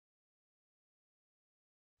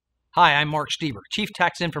Hi, I'm Mark Stever, Chief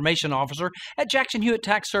Tax Information Officer at Jackson Hewitt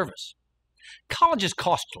Tax Service. College is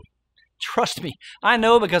costly. Trust me, I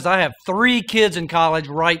know because I have 3 kids in college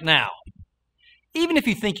right now. Even if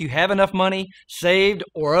you think you have enough money, saved,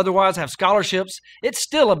 or otherwise have scholarships, it's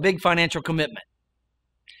still a big financial commitment.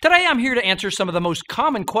 Today I'm here to answer some of the most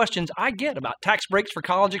common questions I get about tax breaks for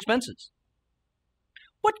college expenses.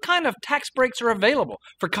 What kind of tax breaks are available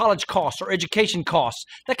for college costs or education costs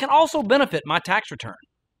that can also benefit my tax return?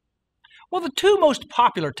 Well, the 2 most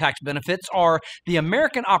popular tax benefits are the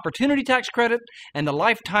American Opportunity Tax Credit and the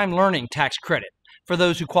Lifetime Learning Tax Credit for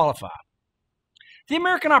those who qualify. The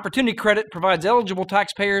American Opportunity Credit provides eligible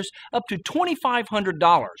taxpayers up to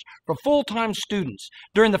 $2,500 for full-time students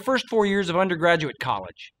during the first 4 years of undergraduate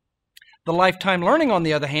college. The Lifetime Learning, on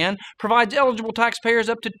the other hand, provides eligible taxpayers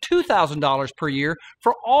up to $2,000 per year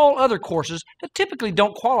for all other courses that typically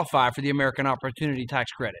don't qualify for the American Opportunity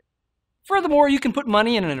Tax Credit. Furthermore, you can put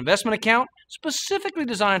money in an investment account specifically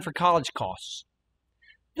designed for college costs.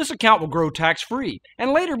 This account will grow tax-free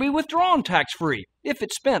and later be withdrawn tax-free if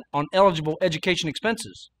it's spent on eligible education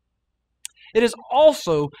expenses. It is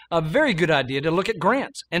also a very good idea to look at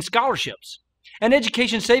grants and scholarships and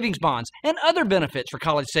education savings bonds and other benefits for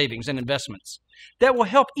college savings and investments that will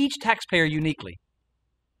help each taxpayer uniquely.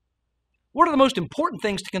 What are the most important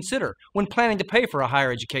things to consider when planning to pay for a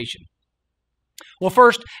higher education? Well,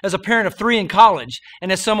 first, as a parent of 3 in college,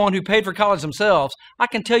 and as someone who paid for college themselves, I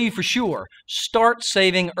can tell you for sure, start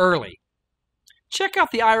saving early. Check out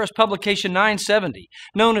the IRS publication 970,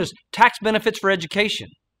 known as Tax Benefits for Education.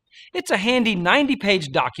 It's a handy 90-page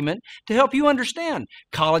document to help you understand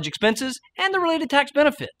college expenses and the related tax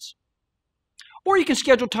benefits. Or you can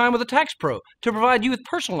schedule time with a tax pro to provide you with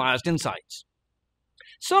personalized insights.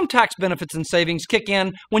 Some tax benefits and savings kick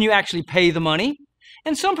in when you actually pay the money,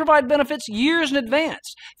 and some provide benefits years in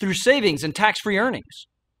advance through savings and tax-free earnings.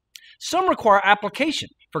 Some require application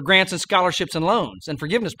for grants and scholarships and loans and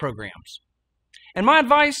forgiveness programs. And my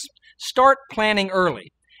advice, start planning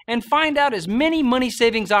early and find out as many money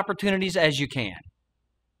savings opportunities as you can.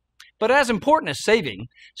 But as important as saving,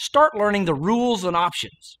 start learning the rules and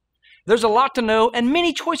options. There's a lot to know and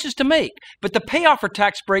many choices to make, but the payoff for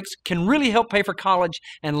tax breaks can really help pay for college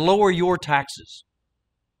and lower your taxes.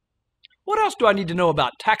 What else do I need to know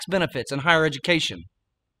about tax benefits and higher education?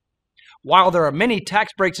 While there are many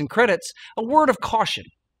tax breaks and credits, a word of caution.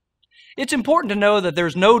 It's important to know that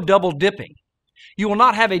there's no double dipping. You will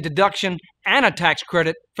not have a deduction and a tax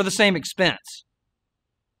credit for the same expense.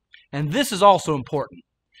 And this is also important.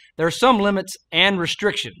 There are some limits and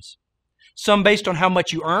restrictions, some based on how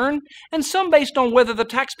much you earn, and some based on whether the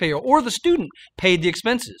taxpayer or the student paid the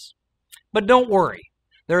expenses. But don't worry,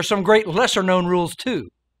 there are some great lesser-known rules too.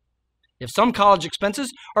 If some college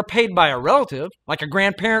expenses are paid by a relative, like a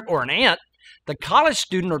grandparent or an aunt, the college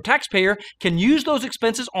student or taxpayer can use those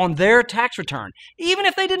expenses on their tax return, even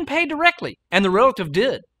if they didn't pay directly and the relative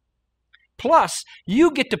did. Plus,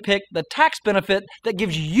 you get to pick the tax benefit that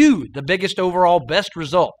gives you the biggest overall best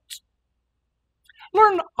results.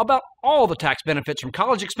 Learn about all the tax benefits from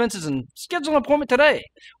college expenses and schedule an appointment today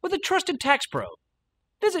with a trusted tax pro.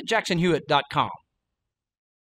 Visit jacksonhewitt.com.